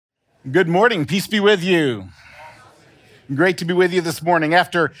Good morning. Peace be with you. Great to be with you this morning.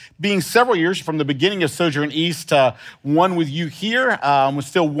 After being several years from the beginning of Sojourn East, one with you here, we're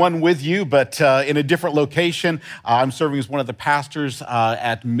still one with you, but in a different location. I'm serving as one of the pastors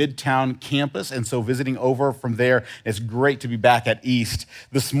at Midtown campus, and so visiting over from there. It's great to be back at East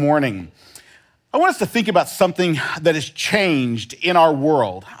this morning. I want us to think about something that has changed in our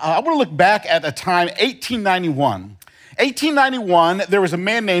world. I want to look back at a time, 1891. 1891, there was a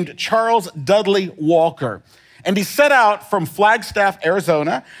man named Charles Dudley Walker, and he set out from Flagstaff,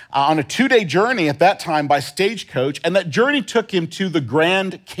 Arizona, on a 2-day journey at that time by stagecoach, and that journey took him to the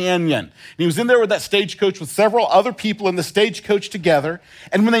Grand Canyon. And he was in there with that stagecoach with several other people in the stagecoach together,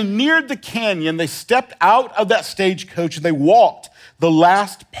 and when they neared the canyon, they stepped out of that stagecoach and they walked the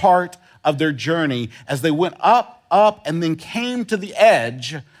last part of their journey as they went up, and then came to the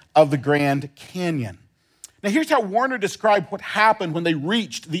edge of the Grand Canyon. Now, here's how Warner described what happened when they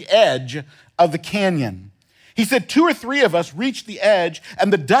reached the edge of the canyon. He said, 2 or 3 of us reached the edge,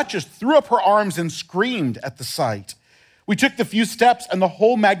 and the Duchess threw up her arms and screamed at the sight. We took the few steps, and the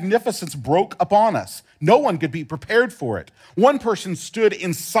whole magnificence broke upon us. No one could be prepared for it. One person stood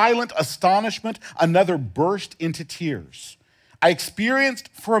in silent astonishment, another burst into tears. I experienced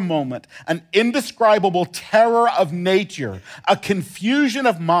for a moment an indescribable terror of nature, a confusion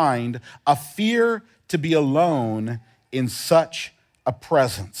of mind, a fear to be alone in such a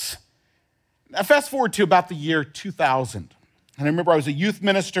presence. Now, fast forward to about the year 2000. And I remember I was a youth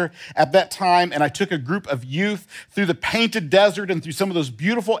minister at that time, and I took a group of youth through the Painted Desert and through some of those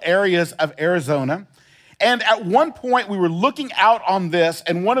beautiful areas of Arizona. And at one point, we were looking out on this,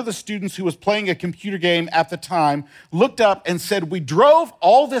 and one of the students who was playing a computer game at the time looked up and said, "We drove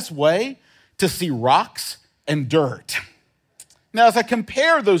all this way to see rocks and dirt." Now, as I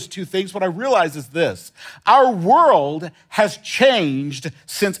compare those two things, what I realize is this: our world has changed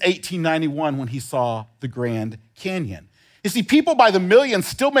since 1891 when he saw the Grand Canyon. You see, people by the millions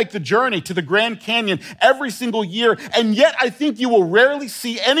still make the journey to the Grand Canyon every single year, and yet I think you will rarely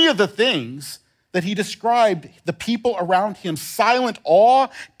see any of the things that he described. The people around him, silent awe,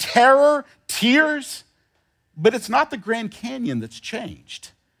 terror, tears. But it's not the Grand Canyon that's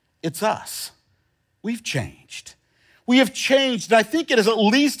changed. It's us. We've changed. We have changed, and I think it is at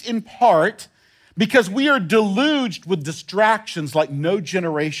least in part because we are deluged with distractions like no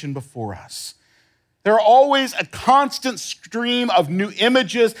generation before us. There are always a constant stream of new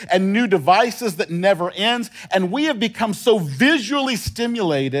images and new devices that never ends, and we have become so visually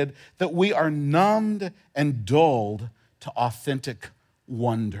stimulated that we are numbed and dulled to authentic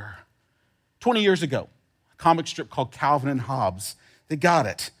wonder. 20 years ago, a comic strip called Calvin and Hobbes, they got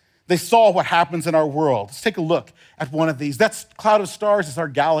it. They saw what happens in our world. Let's take a look at one of these. That cloud of stars is our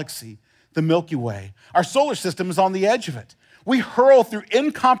galaxy, the Milky Way. Our solar system is on the edge of it. We hurl through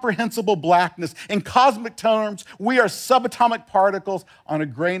incomprehensible blackness. In cosmic terms, we are subatomic particles on a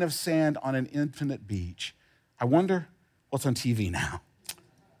grain of sand on an infinite beach. I wonder what's on TV now.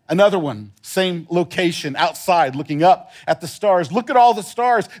 Another one, same location, outside, looking up at the stars. Look at all the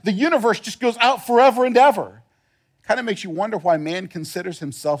stars. The universe just goes out forever and ever. Kind of makes you wonder why man considers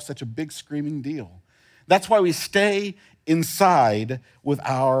himself such a big screaming deal. That's why we stay inside with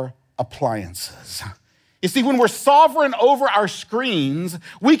our appliances. You see, when we're sovereign over our screens,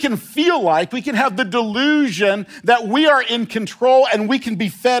 we can feel like we can have the delusion that we are in control and we can be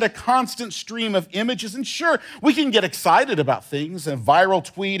fed a constant stream of images. And sure, we can get excited about things, a viral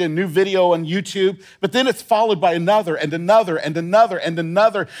tweet, a new video on YouTube, but then it's followed by another and another and another and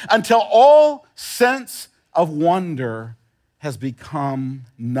another until all sense of wonder has become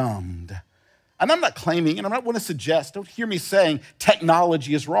numbed. And I'm not claiming, and I don't want to suggest, don't hear me saying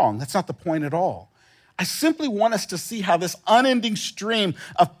technology is wrong. That's not the point at all. I simply want us to see how this unending stream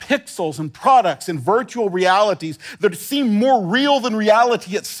of pixels and products and virtual realities that seem more real than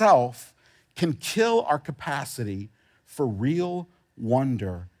reality itself can kill our capacity for real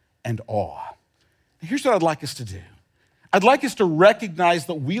wonder and awe. Here's what I'd like us to do. I'd like us to recognize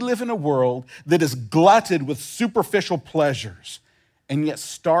that we live in a world that is glutted with superficial pleasures and yet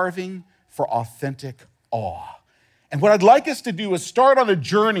starving for authentic awe. And what I'd like us to do is start on a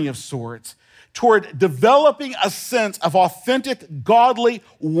journey of sorts toward developing a sense of authentic, godly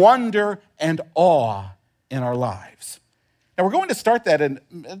wonder and awe in our lives. Now, we're going to start that in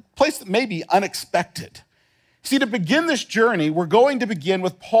a place that may be unexpected. See, to begin this journey, we're going to begin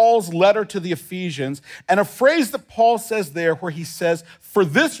with Paul's letter to the Ephesians and a phrase that Paul says there where he says, "For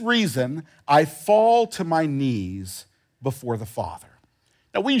this reason, I fall to my knees before the Father."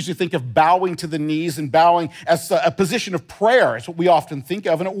 Now, we usually think of bowing to the knees and bowing as a position of prayer. It's what we often think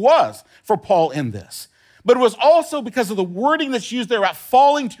of, and it was for Paul in this. but it was also because of the wording that's used there about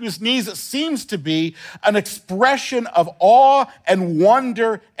falling to his knees. It seems to be an expression of awe and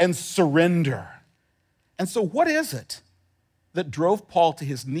wonder and surrender. And so what is it that drove Paul to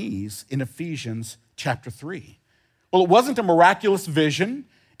his knees in Ephesians chapter 3? Well, it wasn't a miraculous vision.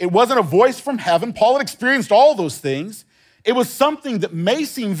 It wasn't a voice from heaven. Paul had experienced all those things. It was something that may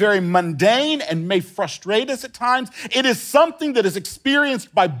seem very mundane and may frustrate us at times. It is something that is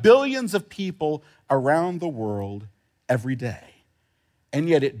experienced by billions of people around the world every day. And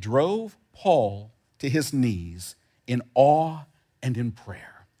yet it drove Paul to his knees in awe and in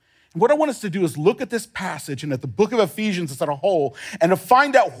prayer. And what I want us to do is look at this passage and at the book of Ephesians as a whole and to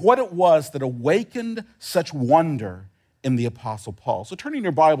find out what it was that awakened such wonder in the Apostle Paul. So turn in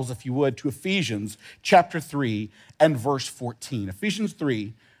your Bibles, if you would, to Ephesians chapter 3 and verse 14. Ephesians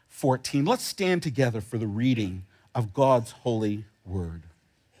 3, 14. Let's stand together for the reading of God's holy word.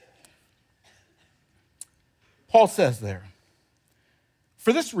 Paul says there,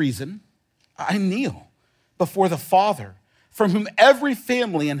 "For this reason, I kneel before the Father, from whom every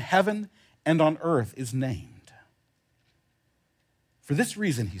family in heaven and on earth is named." For this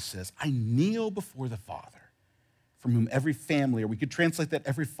reason, he says, I kneel before the Father, from whom every family, or we could translate that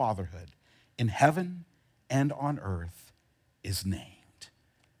every fatherhood, in heaven and on earth is named.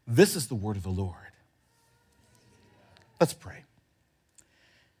 This is the word of the Lord. Let's pray.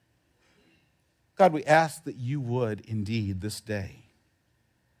 God, we ask that you would indeed this day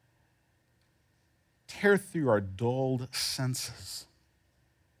tear through our dulled senses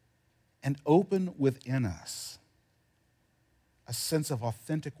and open within us a sense of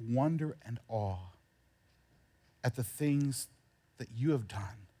authentic wonder and awe at the things that you have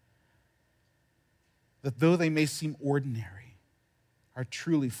done, that though they may seem ordinary, are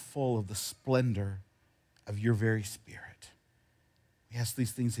truly full of the splendor of your very Spirit. We ask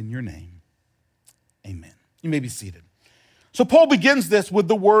these things in your name. Amen. You may be seated. So Paul begins this with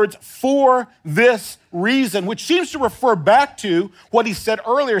the words, "for this reason," which seems to refer back to what he said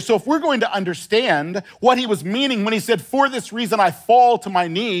earlier. So if we're going to understand what he was meaning when he said, "For this reason I fall to my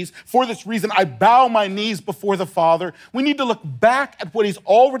knees, for this reason I bow my knees before the Father," we need to look back at what he's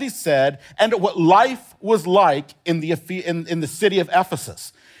already said and at what life was like in the city of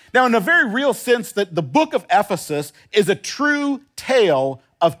Ephesus. Now, in a very real sense, that the book of Ephesus is a true tale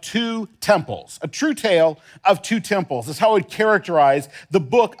of two temples. A true tale of two temples is how I would characterize the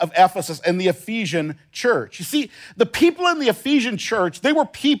book of Ephesus and the Ephesian church. You see, the people in the Ephesian church, they were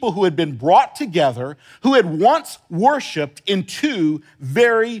people who had been brought together, who had once worshiped in two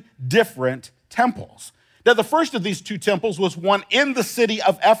very different temples. Now, the first of these two temples was one in the city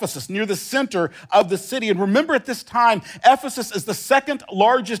of Ephesus, near the center of the city. And remember, at this time, Ephesus is the second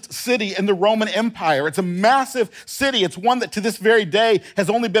largest city in the Roman Empire. It's a massive city. It's one that to this very day has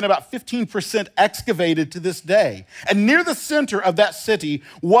only been about 15% excavated to this day. And near the center of that city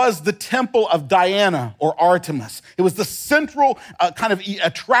was the temple of Diana or Artemis. It was the central kind of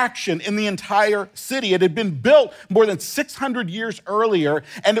attraction in the entire city. It had been built more than 600 years earlier,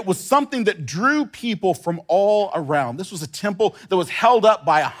 and it was something that drew people from all around. This was a temple that was held up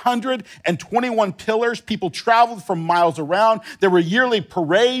by 121 pillars. People traveled from miles around. There were yearly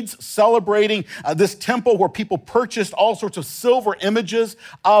parades celebrating this temple where people purchased all sorts of silver images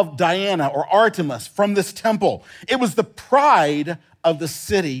of Diana or Artemis from this temple. It was the pride of the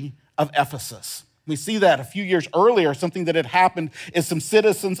city of Ephesus. We see that a few years earlier, something that had happened is some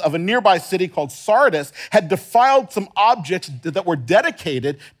citizens of a nearby city called Sardis had defiled some objects that were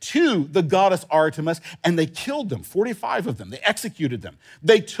dedicated to the goddess Artemis, and they killed them, 45 of them. They executed them.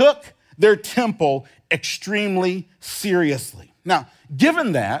 They took their temple extremely seriously. Now,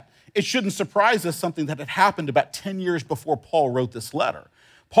 given that, it shouldn't surprise us something that had happened about 10 years before Paul wrote this letter.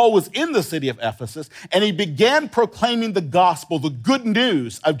 Paul was in the city of Ephesus, and he began proclaiming the gospel, the good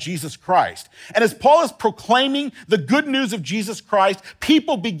news of Jesus Christ. And as Paul is proclaiming the good news of Jesus Christ,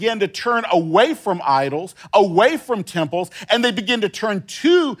 people begin to turn away from idols, away from temples, and they begin to turn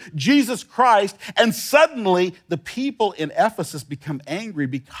to Jesus Christ. And suddenly, the people in Ephesus become angry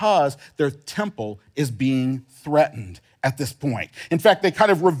because their temple is being threatened at this point. In fact, they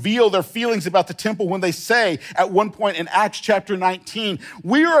kind of reveal their feelings about the temple when they say at one point in Acts chapter 19,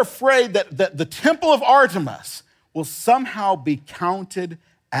 "We are afraid that the temple of Artemis will somehow be counted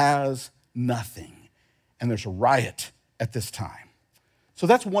as nothing." And there's a riot at this time. So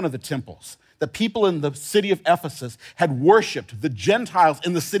that's one of the temples. The people in the city of Ephesus had worshiped the Gentiles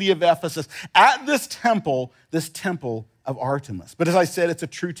in the city of Ephesus at this temple of Artemis. But as I said, it's a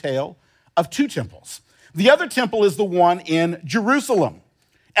true tale of two temples. The other temple is the one in Jerusalem.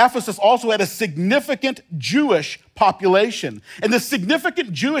 Ephesus also had a significant Jewish population. And the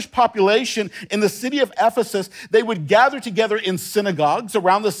significant Jewish population in the city of Ephesus, they would gather together in synagogues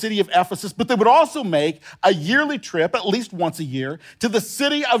around the city of Ephesus, but they would also make a yearly trip, at least once a year, to the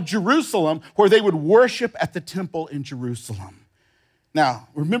city of Jerusalem, where they would worship at the temple in Jerusalem. Now,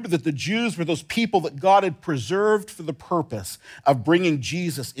 remember that the Jews were those people that God had preserved for the purpose of bringing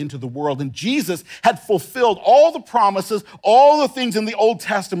Jesus into the world. And Jesus had fulfilled all the promises, all the things in the Old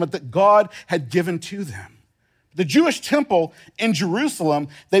Testament that God had given to them. The Jewish temple in Jerusalem,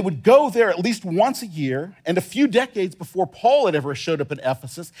 they would go there at least once a year, and a few decades before Paul had ever showed up in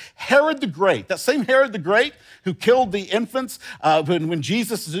Ephesus, Herod the Great, that same Herod the Great who killed the infants when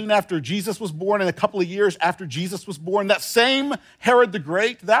Jesus, soon after Jesus was born, and a couple of years after Jesus was born, that same Herod the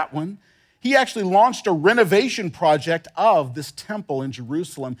Great, that one, he actually launched a renovation project of this temple in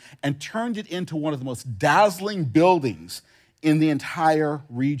Jerusalem and turned it into one of the most dazzling buildings in the entire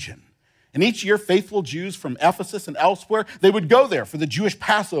region. And each year, faithful Jews from Ephesus and elsewhere, they would go there for the Jewish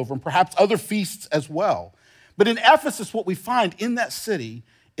Passover and perhaps other feasts as well. But in Ephesus, what we find in that city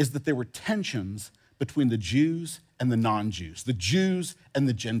is that there were tensions between the Jews and the non-Jews, the Jews and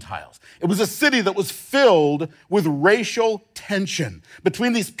the Gentiles. It was a city that was filled with racial tension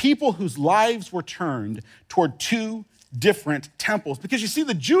between these people whose lives were turned toward two different temples. Because you see,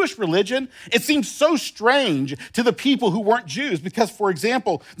 the Jewish religion, it seems so strange to the people who weren't Jews because, for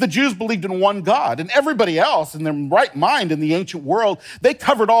example, the Jews believed in one God, and everybody else in their right mind in the ancient world, they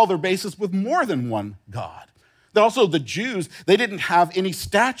covered all their bases with more than one God. Also, the Jews, they didn't have any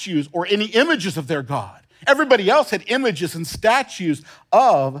statues or any images of their God. Everybody else had images and statues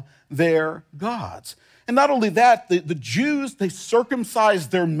of their gods. And not only that, the Jews, they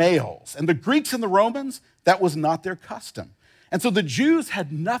circumcised their males, and the Greeks and the Romans, that was not their custom. And so the Jews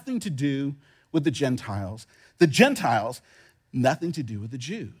had nothing to do with the Gentiles. The Gentiles, nothing to do with the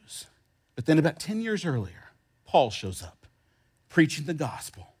Jews. But then about 10 years earlier, Paul shows up, preaching the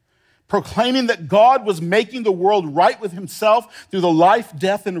gospel, proclaiming that God was making the world right with himself through the life,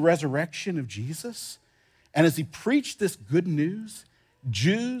 death, and resurrection of Jesus. And as he preached this good news,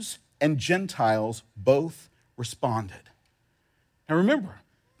 Jews and Gentiles both responded. Now remember,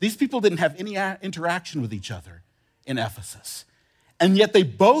 these people didn't have any interaction with each other in Ephesus. And yet they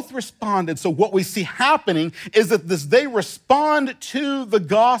both responded. So what we see happening is that as they respond to the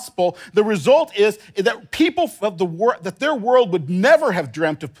gospel, the result is that people of that their world would never have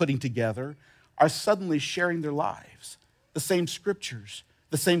dreamt of putting together are suddenly sharing their lives. The same scriptures,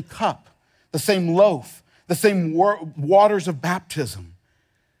 the same cup, the same loaf, the same waters of baptism.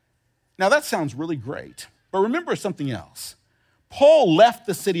 Now that sounds really great, but remember something else. Paul left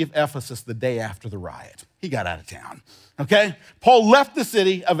the city of Ephesus the day after the riot. He got out of town, okay? Paul left the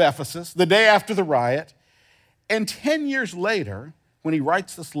city of Ephesus the day after the riot, and 10 years later, when he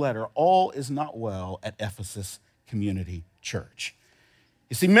writes this letter, all is not well at Ephesus Community Church.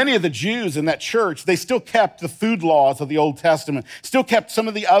 You see, many of the Jews in that church, they still kept the food laws of the Old Testament, still kept some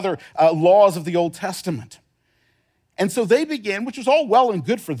of the other laws of the Old Testament. And so they began, which was all well and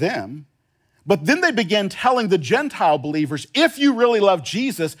good for them, but then they began telling the Gentile believers, if you really love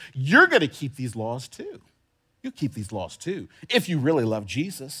Jesus, you're going to keep these laws too. You keep these laws too. If you really love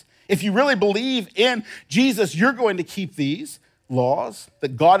Jesus, if you really believe in Jesus, you're going to keep these laws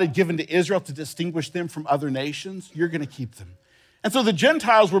that God had given to Israel to distinguish them from other nations. You're going to keep them. And so the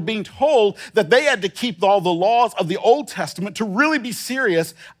Gentiles were being told that they had to keep all the laws of the Old Testament to really be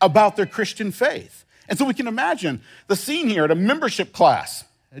serious about their Christian faith. And so we can imagine the scene here at a membership class.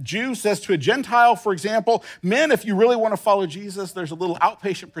 A Jew says to a Gentile, for example, men, if you really want to follow Jesus, there's a little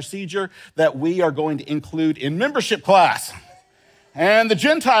outpatient procedure that we are going to include in membership class. And the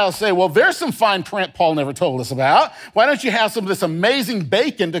Gentiles say, well, there's some fine print Paul never told us about. Why don't you have some of this amazing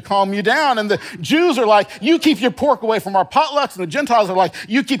bacon to calm you down? And the Jews are like, you keep your pork away from our potlucks. And the Gentiles are like,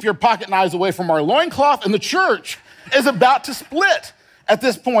 you keep your pocket knives away from our loincloth. And the church is about to split at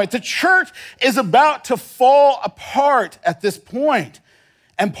this point. The church is about to fall apart at this point.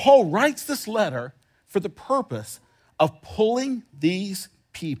 And Paul writes this letter for the purpose of pulling these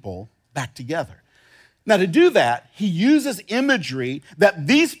people back together. Now, to do that, he uses imagery that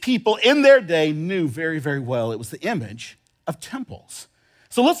these people in their day knew very, very well. It was the image of temples.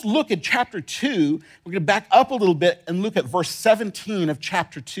 So let's look at chapter 2. We're going to back up a little bit and look at verse 17 of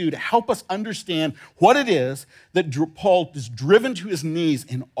chapter 2 to help us understand what it is that Paul is driven to his knees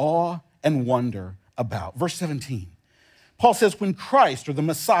in awe and wonder about. Verse 17. Paul says, when Christ, or the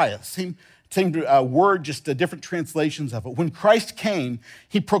Messiah, same word, just different translations of it. When Christ came,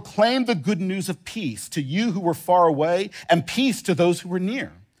 he proclaimed the good news of peace to you who were far away and peace to those who were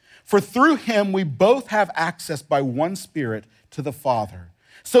near. For through him we both have access by one Spirit to the Father.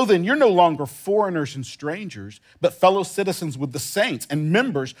 So then, you're no longer foreigners and strangers, but fellow citizens with the saints and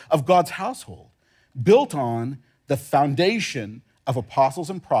members of God's household, built on the foundation of apostles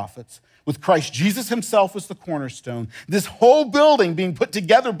and prophets, with Christ Jesus himself as the cornerstone. This whole building being put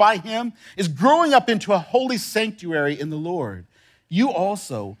together by him is growing up into a holy sanctuary in the Lord. You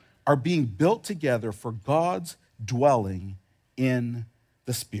also are being built together for God's dwelling in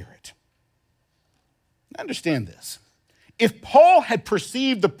the Spirit. Understand this. If Paul had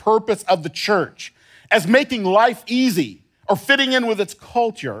perceived the purpose of the church as making life easy or fitting in with its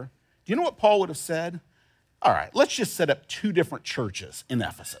culture, do you know what Paul would have said? All right, let's just set up two different churches in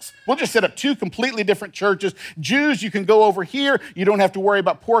Ephesus. We'll just set up two completely different churches. Jews, you can go over here. You don't have to worry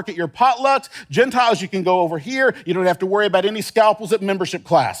about pork at your potlucks. Gentiles, you can go over here. You don't have to worry about any scalpels at membership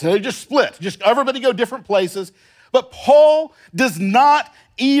class. They just split. Just everybody go different places. But Paul does not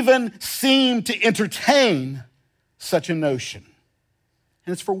even seem to entertain such a notion.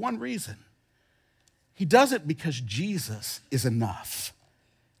 And it's for one reason. He does it because Jesus is enough.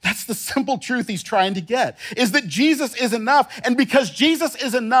 That's the simple truth he's trying to get, is that Jesus is enough. And because Jesus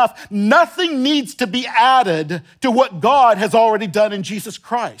is enough, nothing needs to be added to what God has already done in Jesus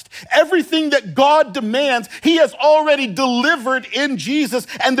Christ. Everything that God demands, he has already delivered in Jesus,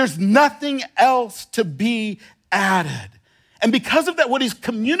 and there's nothing else to be added. And because of that, what he's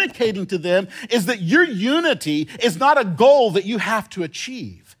communicating to them is that your unity is not a goal that you have to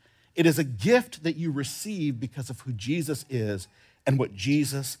achieve. It is a gift that you receive because of who Jesus is and what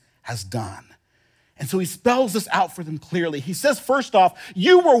Jesus has done. And so he spells this out for them clearly. He says, first off,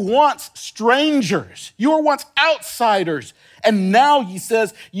 you were once strangers. You were once outsiders. And now he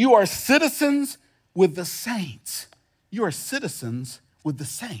says, you are citizens with the saints. You are citizens with the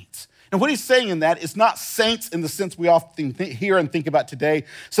saints. And what he's saying in that is not saints in the sense we often hear and think about today,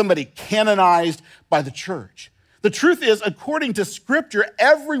 somebody canonized by the church. The truth is, according to Scripture,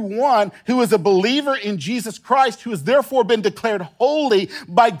 everyone who is a believer in Jesus Christ, who has therefore been declared holy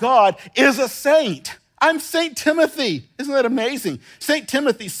by God, is a saint. I'm St. Timothy. Isn't that amazing? St.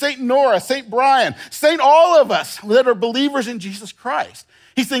 Timothy, St. Nora, St. Brian, St. all of us that are believers in Jesus Christ.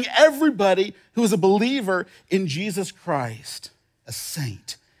 He's saying everybody who is a believer in Jesus Christ, a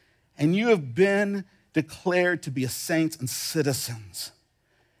saint. And you have been declared to be a saints and citizens.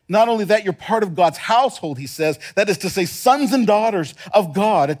 Not only that, you're part of God's household, he says. That is to say, sons and daughters of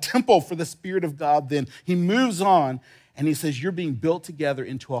God, a temple for the Spirit of God. Then he moves on and he says, you're being built together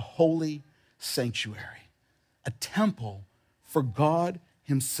into a holy sanctuary, a temple for God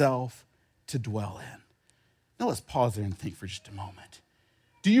himself to dwell in. Now let's pause there and think for just a moment.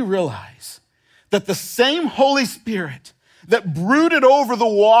 Do you realize that the same Holy Spirit that brooded over the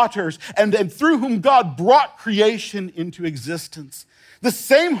waters and through whom God brought creation into existence, the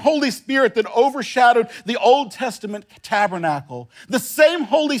same Holy Spirit that overshadowed the Old Testament tabernacle, the same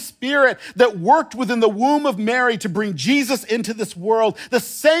Holy Spirit that worked within the womb of Mary to bring Jesus into this world, the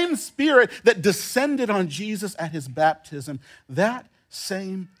same Spirit that descended on Jesus at his baptism, that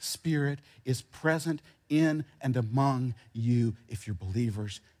same Spirit is present in and among you if you're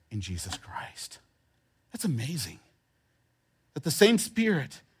believers in Jesus Christ. That's amazing. That the same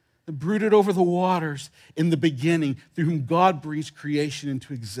Spirit that brooded over the waters in the beginning, through whom God brings creation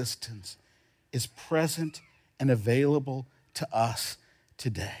into existence, is present and available to us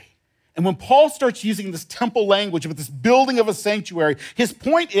today. And when Paul starts using this temple language of this building of a sanctuary, his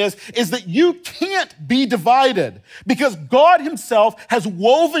point is that you can't be divided because God himself has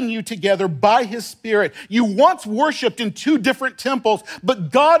woven you together by his Spirit. You once worshiped in two different temples,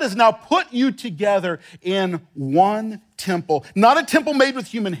 but God has now put you together in one temple. Not a temple made with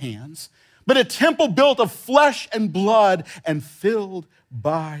human hands, but a temple built of flesh and blood and filled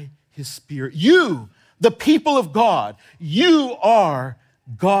by his Spirit. You, the people of God, you are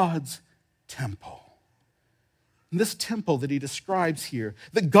God's temple. And this temple that he describes here,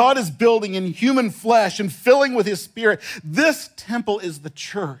 that God is building in human flesh and filling with his Spirit, this temple is the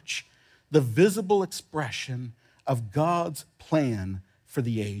church, the visible expression of God's plan for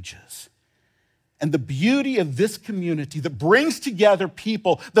the ages. And the beauty of this community that brings together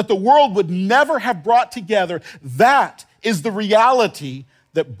people that the world would never have brought together, that is the reality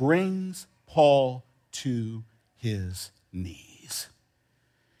that brings Paul to his knees.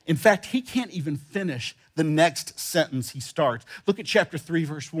 In fact, he can't even finish the next sentence he starts. Look at chapter 3,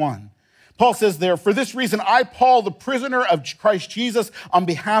 verse 1. Paul says there, for this reason, I, Paul, the prisoner of Christ Jesus, on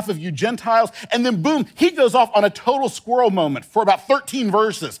behalf of you Gentiles. And then boom, he goes off on a total squirrel moment for about 13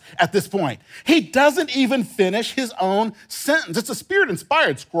 verses at this point. He doesn't even finish his own sentence. It's a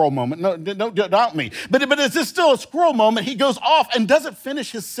Spirit-inspired squirrel moment, no, don't doubt me. But is this still a squirrel moment? He goes off and doesn't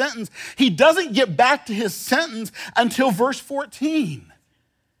finish his sentence. He doesn't get back to his sentence until verse 14.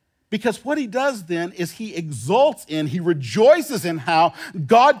 Because what he does then is he exalts in, he rejoices in how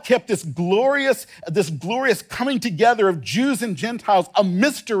God kept this glorious coming together of Jews and Gentiles, a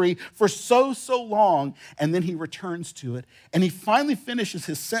mystery for so long, and then he returns to it. And he finally finishes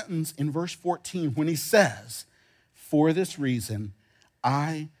his sentence in verse 14 when he says, "For this reason,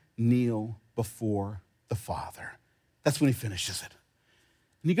 I kneel before the Father." That's when he finishes it.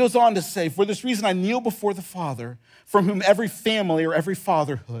 And he goes on to say, "For this reason I kneel before the Father, from whom every family or every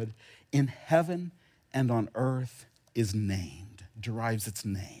fatherhood in heaven and on earth is named," derives its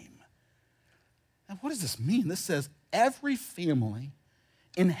name. Now, what does this mean? This says every family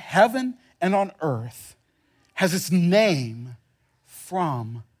in heaven and on earth has its name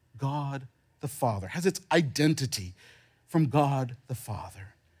from God the Father, has its identity from God the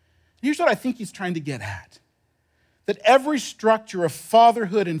Father. Here's what I think he's trying to get at. That every structure of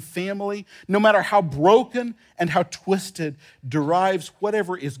fatherhood and family, no matter how broken and how twisted, derives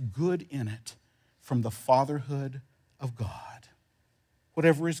whatever is good in it from the fatherhood of God.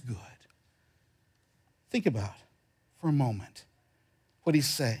 Whatever is good. Think about for a moment what he's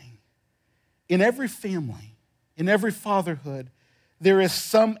saying. In every family, in every fatherhood, there is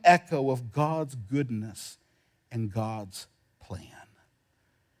some echo of God's goodness and God's plan.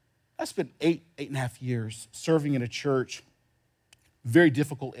 I spent eight and a half years serving in a church, very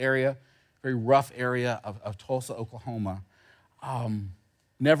difficult area, very rough area of Tulsa, Oklahoma.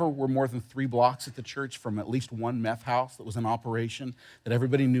 Never were more than 3 blocks at the church from at least one meth house that was in operation that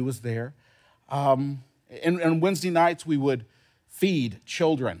everybody knew was there. And Wednesday nights we would feed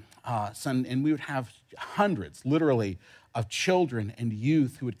children, and we would have hundreds, literally, of children and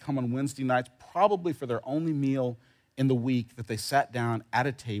youth who would come on Wednesday nights, probably for their only meal in the week, that they sat down at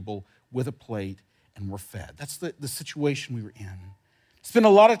a table with a plate and were fed. That's the situation we were in. Spent a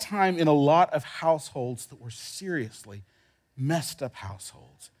lot of time in a lot of households that were seriously messed up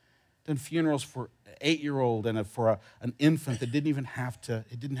households. Done funerals for an 8-year-old and for an infant that didn't have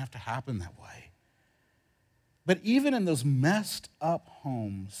to happen that way. But even in those messed up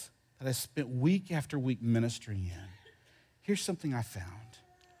homes that I spent week after week ministering in, here's something I found.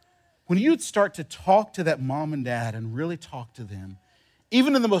 When you'd start to talk to that mom and dad and really talk to them,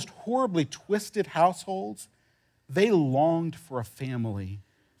 even in the most horribly twisted households, they longed for a family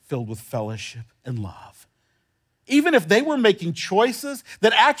filled with fellowship and love. Even if they were making choices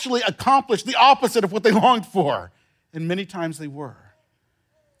that actually accomplished the opposite of what they longed for, and many times they were,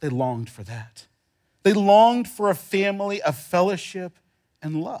 they longed for that. They longed for a family of fellowship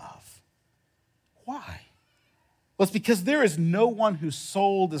and love. Why? Well, it's because there is no one whose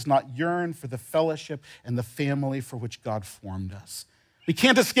soul does not yearn for the fellowship and the family for which God formed us. We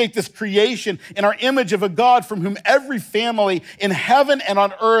can't escape this creation in our image of a God from whom every family in heaven and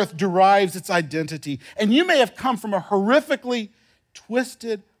on earth derives its identity. And you may have come from a horrifically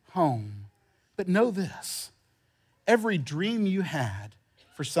twisted home, but know this: every dream you had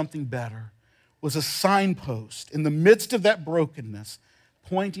for something better was a signpost in the midst of that brokenness,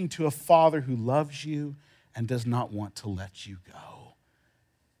 pointing to a Father who loves you and does not want to let you go.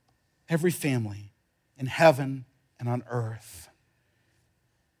 Every family in heaven and on earth,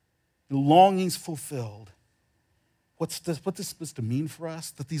 the longings fulfilled. What's this supposed to mean for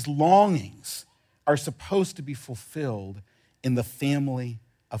us? That these longings are supposed to be fulfilled in the family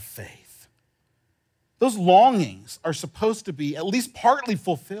of faith. Those longings are supposed to be at least partly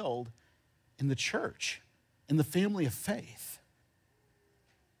fulfilled in the church, in the family of faith.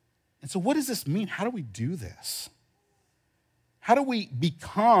 And so what does this mean? How do we do this? How do we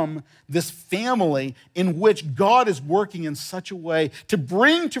become this family in which God is working in such a way to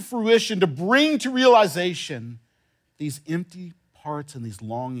bring to fruition, to bring to realization these empty parts and these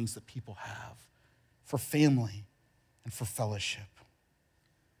longings that people have for family and for fellowship?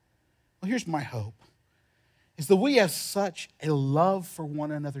 Well, here's my hope, is that we have such a love for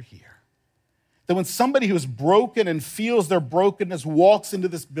one another here, that when somebody who is broken and feels their brokenness walks into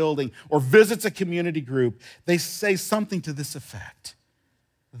this building or visits a community group, they say something to this effect: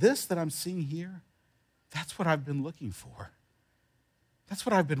 "This that I'm seeing here, that's what I've been looking for. That's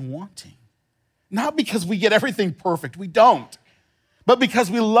what I've been wanting." Not because we get everything perfect, we don't, but because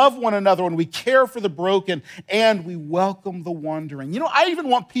we love one another and we care for the broken and we welcome the wandering. You know, I even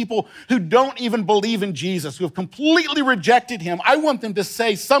want people who don't even believe in Jesus, who have completely rejected him, I want them to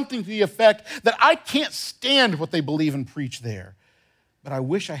say something to the effect that I can't stand what they believe and preach there, but I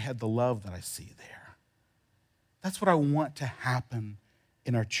wish I had the love that I see there. That's what I want to happen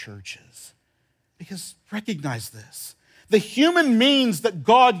in our churches. Because recognize this: the human means that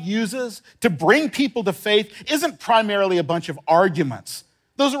God uses to bring people to faith isn't primarily a bunch of arguments.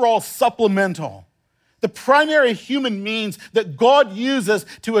 Those are all supplemental. The primary human means that God uses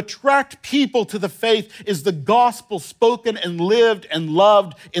to attract people to the faith is the gospel spoken and lived and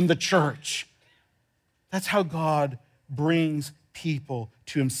loved in the church. That's how God brings people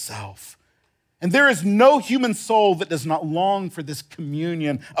to himself. And there is no human soul that does not long for this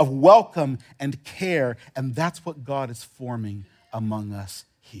communion of welcome and care, and that's what God is forming among us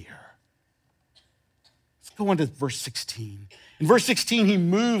here. Let's go on to verse 16. In verse 16, he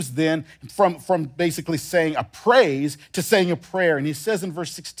moves then from basically saying a praise to saying a prayer. And he says in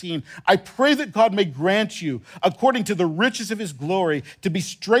verse 16, I pray that God may grant you, according to the riches of his glory, to be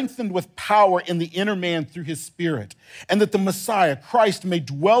strengthened with power in the inner man through his Spirit, and that the Messiah, Christ, may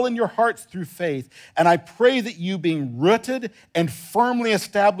dwell in your hearts through faith. And I pray that you, being rooted and firmly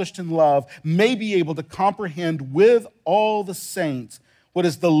established in love, may be able to comprehend with all the saints what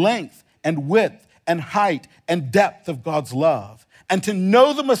is the length and width and height and depth of God's love, and to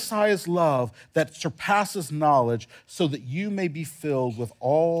know the Messiah's love that surpasses knowledge, so that you may be filled with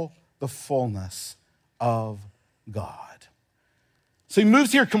all the fullness of God. So he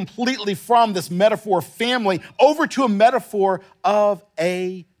moves here completely from this metaphor of family over to a metaphor of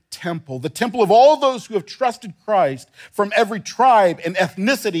a temple, the temple of all those who have trusted Christ from every tribe and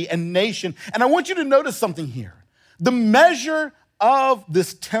ethnicity and nation. And I want you to notice something here. The measure of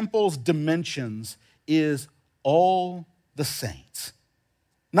this temple's dimensions is all the saints.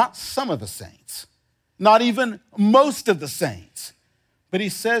 Not some of the saints, not even most of the saints. But he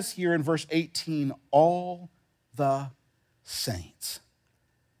says here in verse 18, all the saints.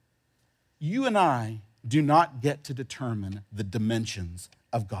 You and I do not get to determine the dimensions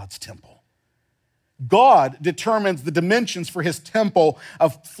of God's temple. God determines the dimensions for his temple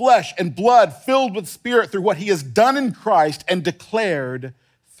of flesh and blood filled with Spirit through what he has done in Christ and declared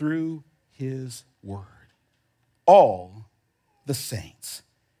through his word. All the saints.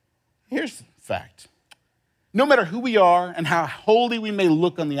 Here's the fact. No matter who we are and how holy we may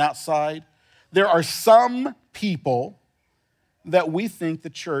look on the outside, there are some people that we think the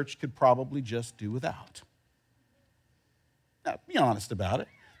church could probably just do without. Now, be honest about it.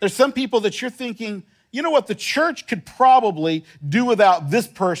 There's some people that you're thinking, you know what, the church could probably do without this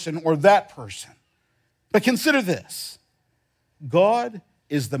person or that person. But consider this. God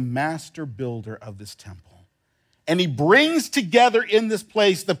is the master builder of this temple. And he brings together in this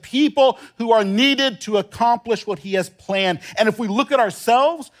place the people who are needed to accomplish what he has planned. And if we look at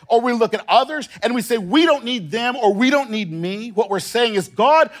ourselves or we look at others and we say, we don't need them or we don't need me, what we're saying is,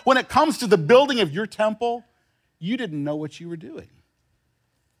 God, when it comes to the building of your temple, you didn't know what you were doing.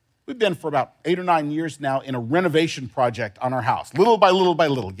 We've been for about 8 or 9 years now in a renovation project on our house, little by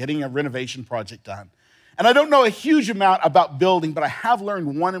little, getting a renovation project done. And I don't know a huge amount about building, but I have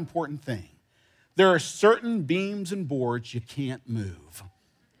learned one important thing. There are certain beams and boards you can't move.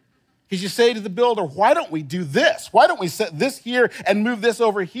 Because you say to the builder, why don't we do this? Why don't we set this here and move this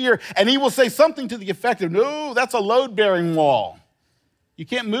over here? And he will say something to the effect of, no, that's a load-bearing wall. You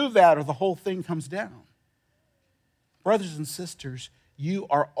can't move that or the whole thing comes down. Brothers and sisters, you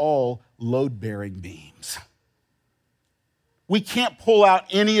are all load-bearing beams. We can't pull out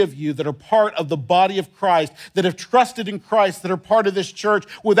any of you that are part of the body of Christ, that have trusted in Christ, that are part of this church,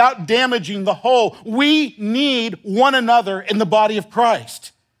 without damaging the whole. We need one another in the body of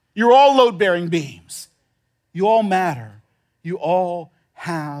Christ. You're all load-bearing beams. You all matter. You all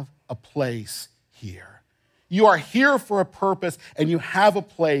have a place here. You are here for a purpose, and you have a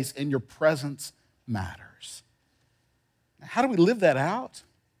place, and your presence matters. How do we live that out?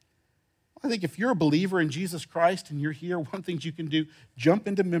 I think if you're a believer in Jesus Christ and you're here, one of the things you can do, jump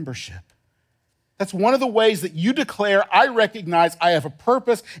into membership. That's one of the ways that you declare, I recognize I have a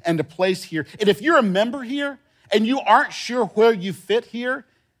purpose and a place here. And if you're a member here and you aren't sure where you fit here,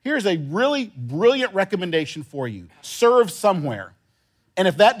 here's a really brilliant recommendation for you. Serve somewhere. And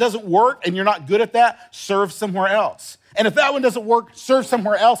if that doesn't work and you're not good at that, serve somewhere else. And if that one doesn't work, serve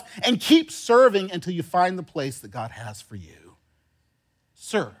somewhere else, and keep serving until you find the place that God has for you.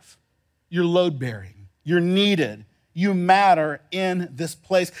 Serve. You're load-bearing. You're needed. You matter in this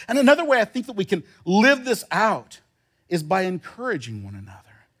place. And another way I think that we can live this out is by encouraging one another.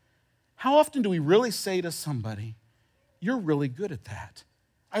 How often do we really say to somebody, you're really good at that.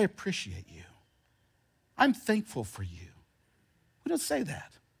 I appreciate you. I'm thankful for you. We don't say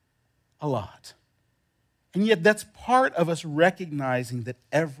that a lot. And yet that's part of us recognizing that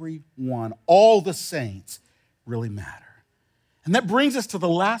everyone, all the saints, really matter. And that brings us to the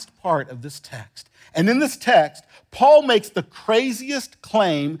last part of this text. And in this text, Paul makes the craziest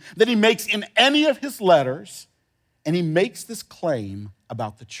claim that he makes in any of his letters, and he makes this claim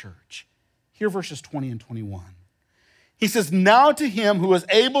about the church. Hear verses 20 and 21. He says, now to him who is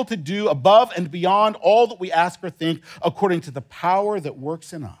able to do above and beyond all that we ask or think, according to the power that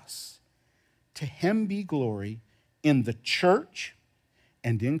works in us. To him be glory in the church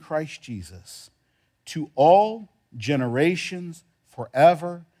and in Christ Jesus, to all generations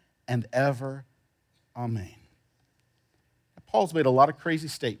forever and ever. Amen. Paul's made a lot of crazy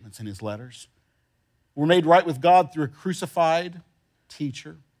statements in his letters. We're made right with God through a crucified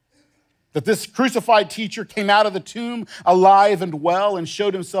teacher. That this crucified teacher came out of the tomb alive and well and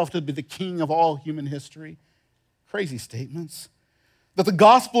showed himself to be the king of all human history. Crazy statements. That the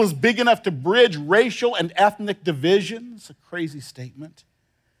gospel is big enough to bridge racial and ethnic divisions. A crazy statement.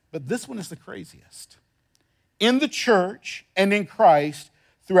 But this one is the craziest. In the church and in Christ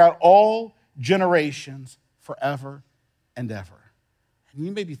throughout all generations forever and ever. And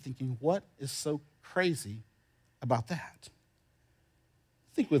you may be thinking, what is so crazy about that?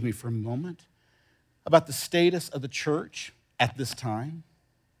 Think with me for a moment about the status of the church at this time.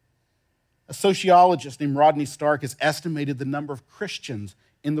 A sociologist named Rodney Stark has estimated the number of Christians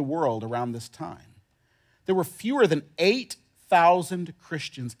in the world around this time. There were fewer than 8,000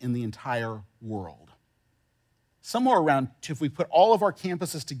 Christians in the entire world. Somewhere around, if we put all of our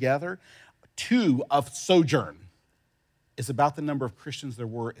campuses together, 2 of Sojourn is about the number of Christians there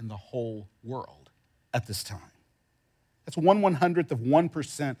were in the whole world at this time. That's 1/100th of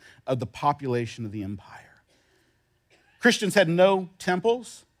 1% of the population of the empire. Christians had no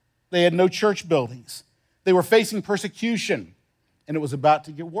temples. They had no church buildings. They were facing persecution, and it was about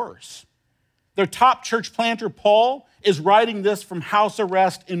to get worse. Their top church planter, Paul, is writing this from house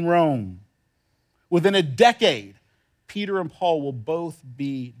arrest in Rome. Within a decade, Peter and Paul will both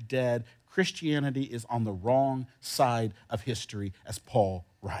be dead. Christianity is on the wrong side of history, as Paul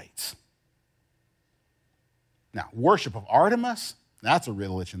writes. Now, worship of Artemis, that's a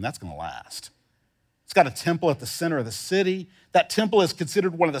religion that's going to last. It's got a temple at the center of the city. That temple is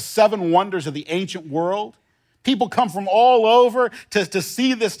considered one of the 7 wonders of the ancient world. People come from all over to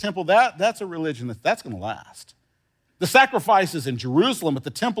see this temple. That's a religion that's going to last. The sacrifices in Jerusalem, at the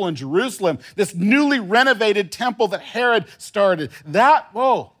temple in Jerusalem, this newly renovated temple that Herod started,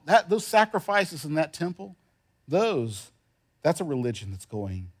 those sacrifices in that temple, that's a religion that's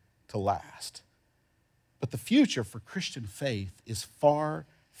going to last. But the future for Christian faith is far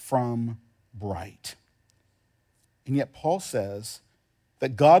from bright. And yet Paul says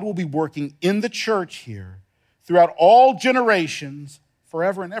that God will be working in the church here throughout all generations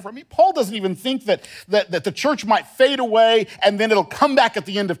forever and ever. I mean, Paul doesn't even think that the church might fade away and then it'll come back at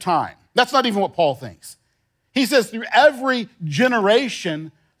the end of time. That's not even what Paul thinks. He says through every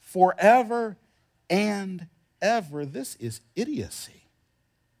generation forever and ever. This is idiocy.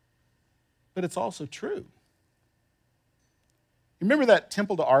 But it's also true. Remember that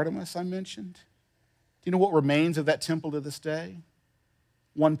temple to Artemis I mentioned? Do you know what remains of that temple to this day?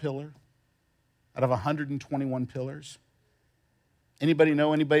 1 pillar out of 121 pillars. Anybody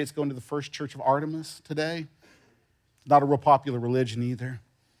know anybody that's going to the First Church of Artemis today? Not a real popular religion either.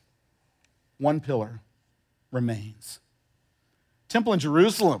 1 pillar remains. Temple in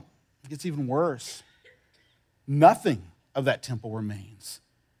Jerusalem gets even worse. Nothing of that temple remains.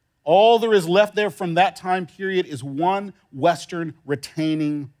 All there is left there from that time period is 1 western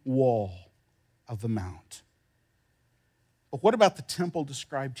retaining wall of the mount. But what about the temple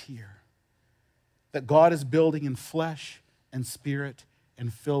described here? That God is building in flesh and spirit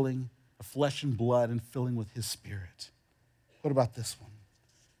and filling flesh and blood and filling with his spirit. What about this one?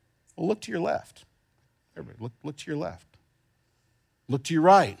 Well, look to your left. Everybody, look to your left. Look to your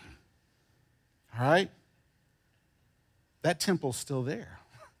right. All right? That temple's still there.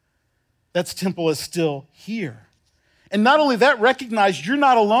 That temple is still here. And not only that, recognize you're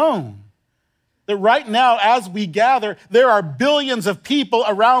not alone. That right now, as we gather, there are billions of people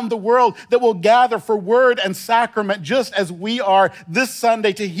around the world that will gather for word and sacrament just as we are this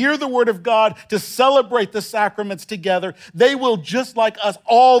Sunday to hear the word of God, to celebrate the sacraments together. They will, just like us,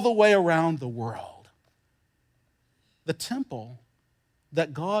 all the way around the world. The temple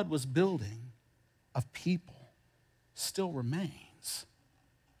that God was building of people still remains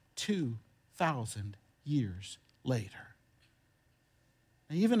 2,000 years later.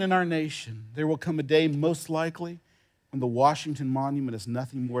 Even in our nation, there will come a day, most likely, when the Washington Monument is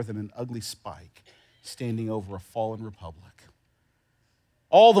nothing more than an ugly spike standing over a fallen republic.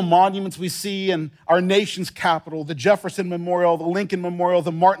 All the monuments we see in our nation's capital, the Jefferson Memorial, the Lincoln Memorial,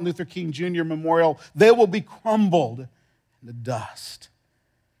 the Martin Luther King Jr. Memorial, they will be crumbled into dust.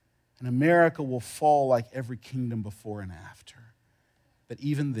 And America will fall like every kingdom before and after. But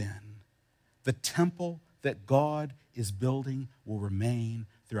even then, the temple that God is building will remain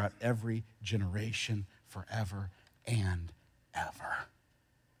throughout every generation forever and ever.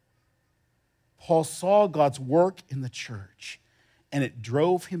 Paul saw God's work in the church, and it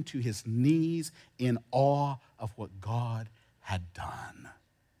drove him to his knees in awe of what God had done.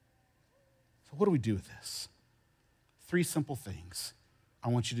 So what do we do with this? 3 simple things I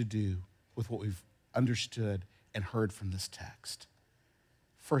want you to do with what we've understood and heard from this text.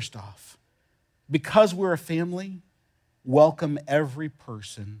 First off, because we're a family, welcome every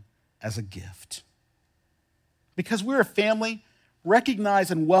person as a gift. Because we're a family,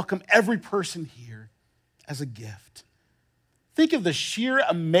 recognize and welcome every person here as a gift. Think of the sheer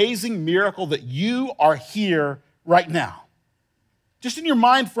amazing miracle that you are here right now. Just in your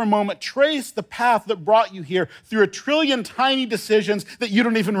mind for a moment, trace the path that brought you here through a trillion tiny decisions that you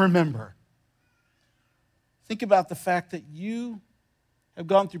don't even remember. Think about the fact that you have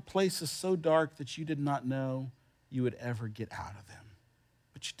gone through places so dark that you did not know you would ever get out of them.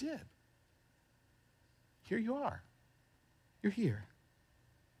 But you did. Here you are. You're here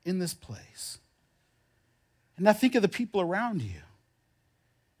in this place. And now think of the people around you.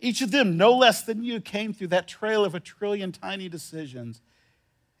 Each of them, no less than you, came through that trail of a trillion tiny decisions.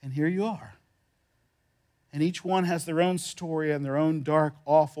 And here you are. And each one has their own story and their own dark,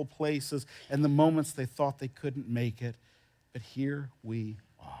 awful places and the moments they thought they couldn't make it. But here we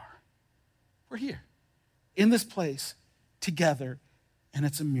are. We're here in this place together, and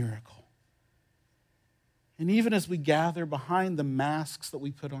it's a miracle. And even as we gather behind the masks that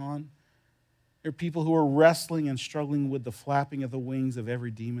we put on, there are people who are wrestling and struggling with the flapping of the wings of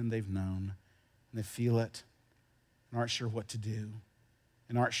every demon they've known. And they feel it and aren't sure what to do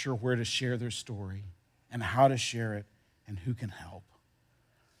and aren't sure where to share their story and how to share it and who can help.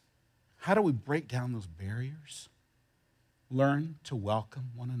 How do we break down those barriers? Learn to welcome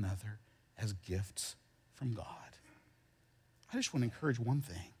one another as gifts from God. I just want to encourage one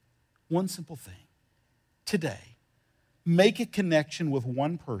thing, one simple thing. Today, make a connection with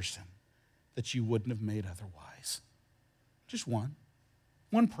one person that you wouldn't have made otherwise. Just one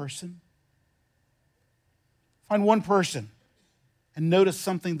person. Find one person and notice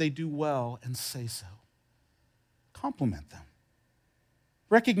something they do well and say so. Compliment them.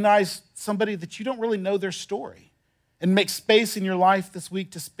 Recognize somebody that you don't really know their story and make space in your life this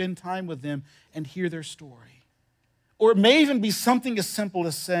week to spend time with them and hear their story. Or it may even be something as simple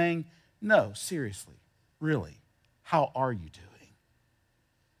as saying, no, seriously, really, how are you doing?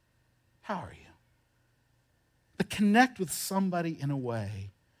 How are you? But connect with somebody in a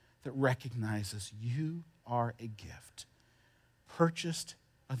way that recognizes you are a gift, purchased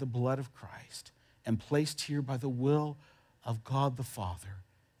by the blood of Christ and placed here by the will of God the Father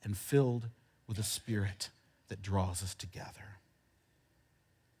and filled with a Spirit that draws us together.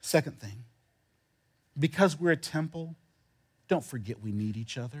 Second thing, because we're a temple, don't forget we need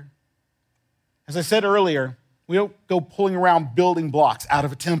each other. As I said earlier, we don't go pulling around building blocks out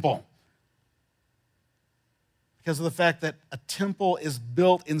of a temple, because of the fact that a temple is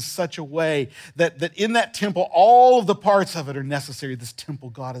built in such a way that in that temple, all of the parts of it are necessary, this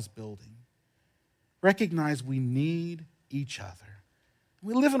temple God is building. Recognize we need each other.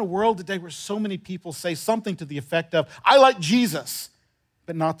 We live in a world today where so many people say something to the effect of, I like Jesus,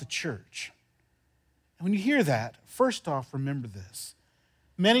 but not the church. And when you hear that, first off, remember this.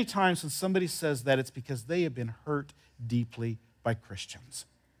 Many times when somebody says that, it's because they have been hurt deeply by Christians.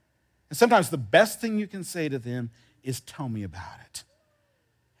 And sometimes the best thing you can say to them is, tell me about it.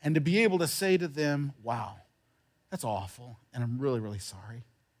 And to be able to say to them, wow, that's awful, and I'm really, really sorry.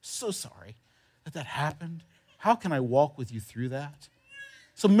 So sorry that happened. How can I walk with you through that?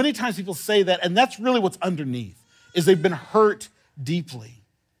 So many times people say that, and that's really what's underneath, is they've been hurt deeply.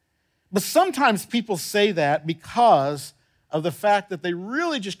 But sometimes people say that because of the fact that they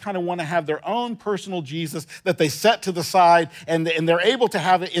really just kind of want to have their own personal Jesus that they set to the side, and they're able to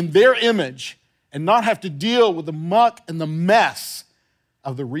have it in their image and not have to deal with the muck and the mess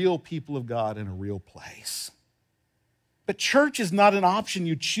of the real people of God in a real place. But church is not an option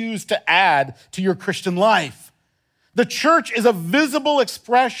you choose to add to your Christian life. The church is a visible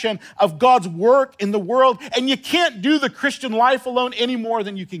expression of God's work in the world, and you can't do the Christian life alone any more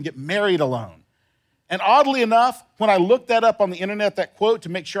than you can get married alone. And oddly enough, when I looked that up on the internet, that quote, to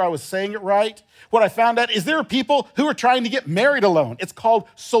make sure I was saying it right, what I found out is there are people who are trying to get married alone. It's called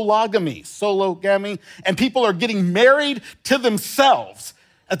sologamy, and people are getting married to themselves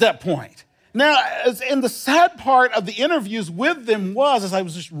at that point. Now, and the sad part of the interviews with them was, as I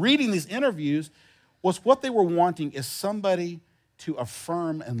was just reading these interviews, was what they were wanting is somebody to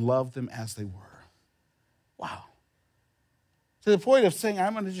affirm and love them as they were. Wow. To the point of saying,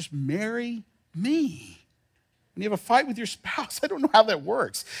 I'm going to just marry me. When you have a fight with your spouse, I don't know how that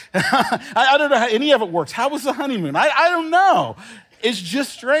works. I don't know how any of it works. How was the honeymoon? I don't know. It's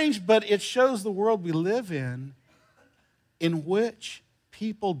just strange, but it shows the world we live in which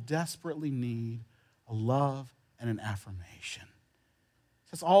people desperately need a love and an affirmation.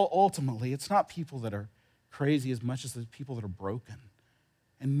 Because ultimately, it's not people that are crazy as much as the people that are broken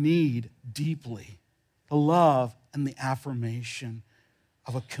and need deeply the love and the affirmation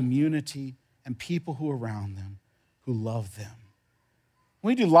of a community and people who are around them who love them.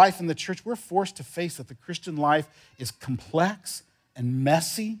 When we do life in the church, we're forced to face that the Christian life is complex and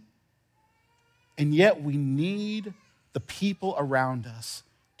messy, and yet we need the people around us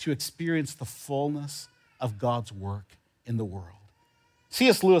to experience the fullness of God's work in the world.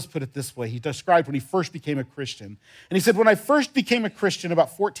 C.S. Lewis put it this way. He described when he first became a Christian. And he said, when I first became a Christian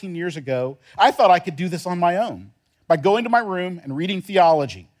about 14 years ago, I thought I could do this on my own by going to my room and reading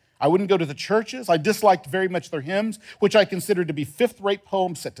theology. I wouldn't go to the churches. I disliked very much their hymns, which I considered to be fifth-rate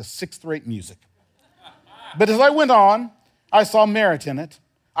poems set to sixth-rate music. But as I went on, I saw merit in it.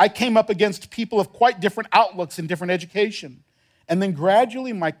 I came up against people of quite different outlooks and different education. And then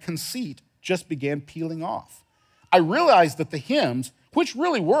gradually my conceit just began peeling off. I realized that the hymns, which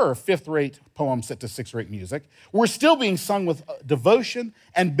really were fifth-rate poems set to sixth-rate music, were still being sung with devotion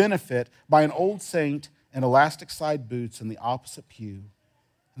and benefit by an old saint in elastic side boots in the opposite pew.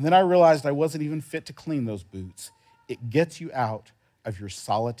 And then I realized I wasn't even fit to clean those boots. It gets you out of your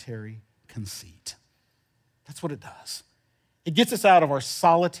solitary conceit. That's what it does. It gets us out of our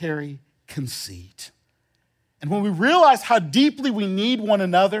solitary conceit. And when we realize how deeply we need one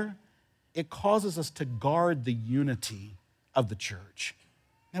another, it causes us to guard the unity of the church.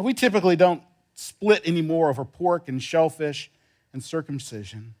 Now, we typically don't split anymore over pork and shellfish and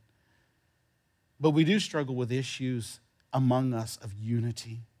circumcision, but we do struggle with issues among us of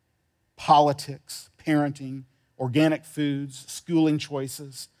unity, politics, parenting, organic foods, schooling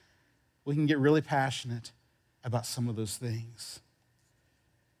choices. We can get really passionate about some of those things.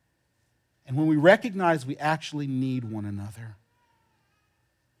 And when we recognize we actually need one another,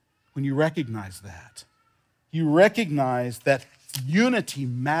 when you recognize that, you recognize that unity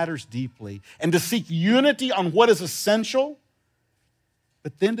matters deeply, and to seek unity on what is essential,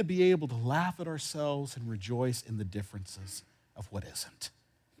 but then to be able to laugh at ourselves and rejoice in the differences of what isn't.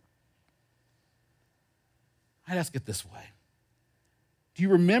 I'd ask it this way. Do you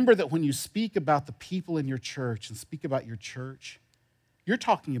remember that when you speak about the people in your church and speak about your church, you're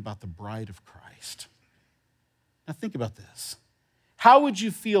talking about the bride of Christ? Now think about this. How would you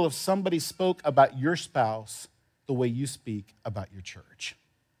feel if somebody spoke about your spouse the way you speak about your church?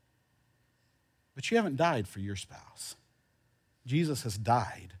 But you haven't died for your spouse. Jesus has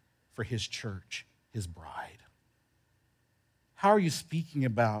died for his church, his bride. How are you speaking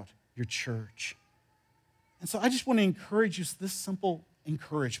about your church? And so I just want to encourage you this simple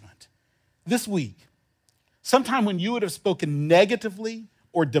encouragement. This week, sometime when you would have spoken negatively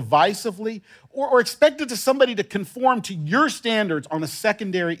or divisively or expected to somebody to conform to your standards on a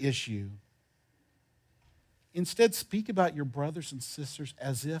secondary issue, instead speak about your brothers and sisters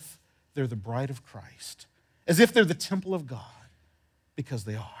as if they're the bride of Christ, as if they're the temple of God, because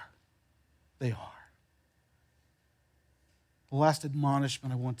they are. They are. The last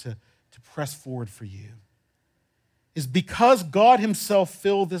admonishment I want to press forward for you is because God himself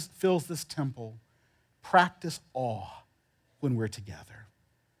fills this temple, practice awe when we're together.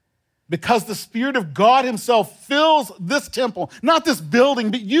 Because the Spirit of God himself fills this temple, not this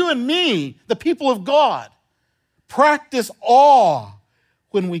building, but you and me, the people of God. Practice awe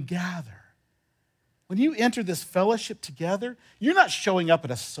when we gather. When you enter this fellowship together, you're not showing up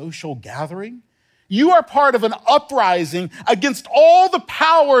at a social gathering. You are part of an uprising against all the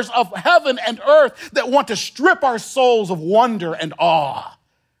powers of heaven and earth that want to strip our souls of wonder and awe.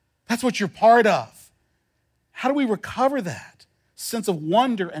 That's what you're part of. How do we recover that sense of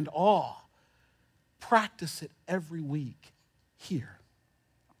wonder and awe? Practice it every week here.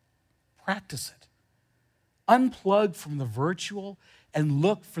 Practice it. Unplug from the virtual and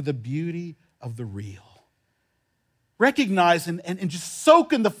look for the beauty of the real. Recognize and just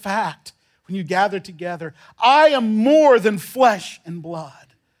soak in the fact when you gather together, I am more than flesh and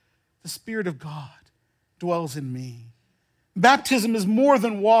blood. The Spirit of God dwells in me. Baptism is more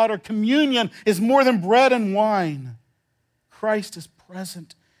than water. Communion is more than bread and wine. Christ is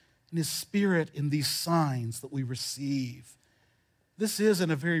present in his Spirit in these signs that we receive. This is,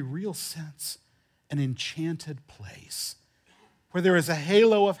 in a very real sense, an enchanted place where there is a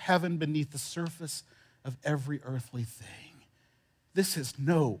halo of heaven beneath the surface of every earthly thing. This is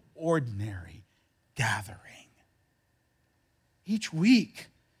no ordinary gathering. Each week,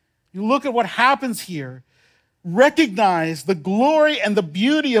 you look at what happens here. Recognize the glory and the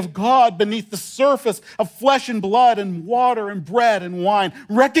beauty of God beneath the surface of flesh and blood and water and bread and wine.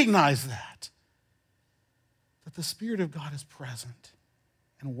 Recognize that the Spirit of God is present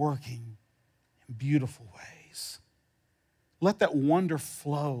and working in beautiful ways. Let that wonder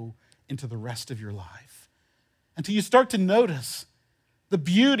flow into the rest of your life until you start to notice the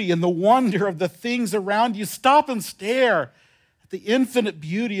beauty and the wonder of the things around you. Stop and stare at the infinite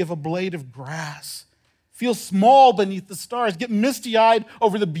beauty of a blade of grass. Feel small beneath the stars. Get misty-eyed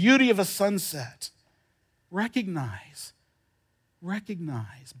over the beauty of a sunset. Recognize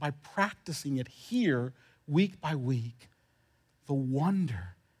by practicing it here week by week, the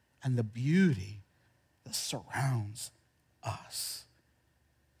wonder and the beauty that surrounds us.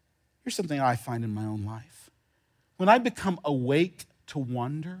 Here's something I find in my own life. When I become awake to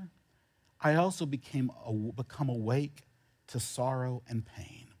wonder, I also become awake to sorrow and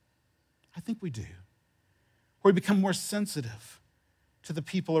pain. I think we do. Where we become more sensitive to the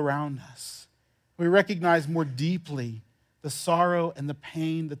people around us. We recognize more deeply the sorrow and the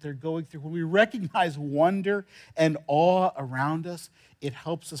pain that they're going through. When we recognize wonder and awe around us, it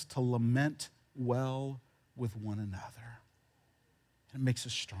helps us to lament well with one another. And it makes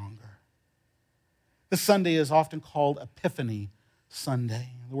us stronger. This Sunday is often called Epiphany Sunday.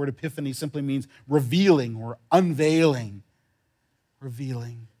 The word epiphany simply means revealing or unveiling.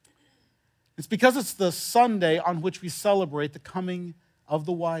 Revealing. It's because it's the Sunday on which we celebrate the coming of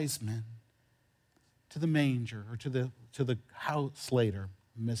the wise men to the manger, or to the house later.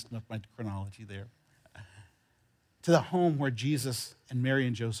 Missed my chronology there. To the home where Jesus and Mary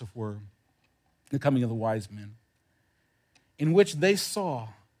and Joseph were, the coming of the wise men, in which they saw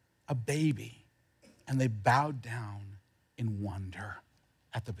a baby and they bowed down in wonder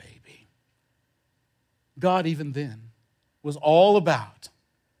at the baby. God, even then, was all about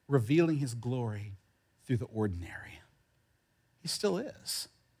revealing his glory through the ordinary. He still is.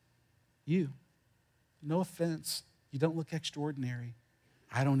 You, no offense, you don't look extraordinary.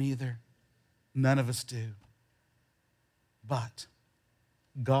 I don't either. None of us do. But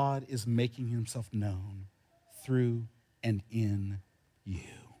God is making himself known through and in you.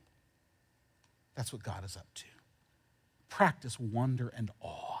 That's what God is up to. Practice wonder and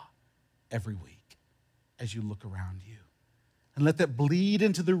awe every week as you look around you. And let that bleed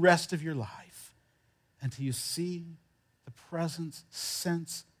into the rest of your life until you see the presence,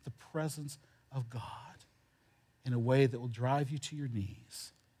 sense the presence of God in a way that will drive you to your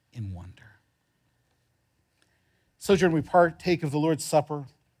knees in wonder. Sojourn, we partake of the Lord's Supper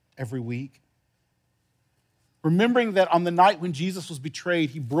every week, remembering that on the night when Jesus was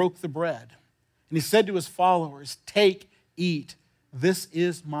betrayed, he broke the bread. And he said to his followers, "Take, eat. This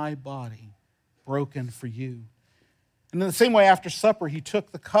is my body broken for you." And in the same way, after supper, he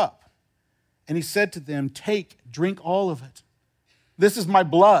took the cup and he said to them, "Take, drink all of it. This is my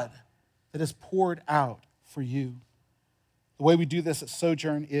blood that is poured out for you." The way we do this at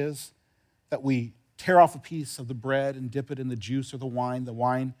Sojourn is that we tear off a piece of the bread and dip it in the juice or the wine. The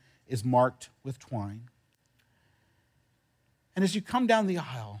wine is marked with twine. And as you come down the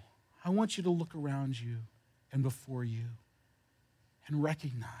aisle, I want you to look around you and before you and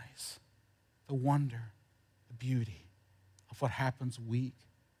recognize the wonder, the beauty of what happens week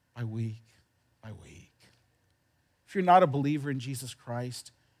by week by week. If you're not a believer in Jesus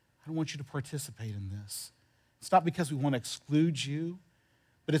Christ, I don't want you to participate in this. It's not because we want to exclude you,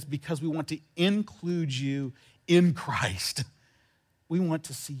 but it's because we want to include you in Christ. We want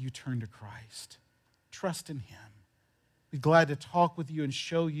to see you turn to Christ. Trust in him. Be glad to talk with you and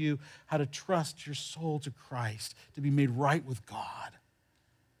show you how to trust your soul to Christ, to be made right with God,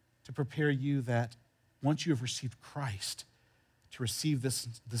 to prepare you that once you have received Christ, to receive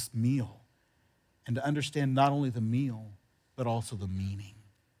this meal and to understand not only the meal, but also the meaning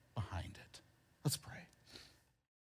behind it. Let's pray.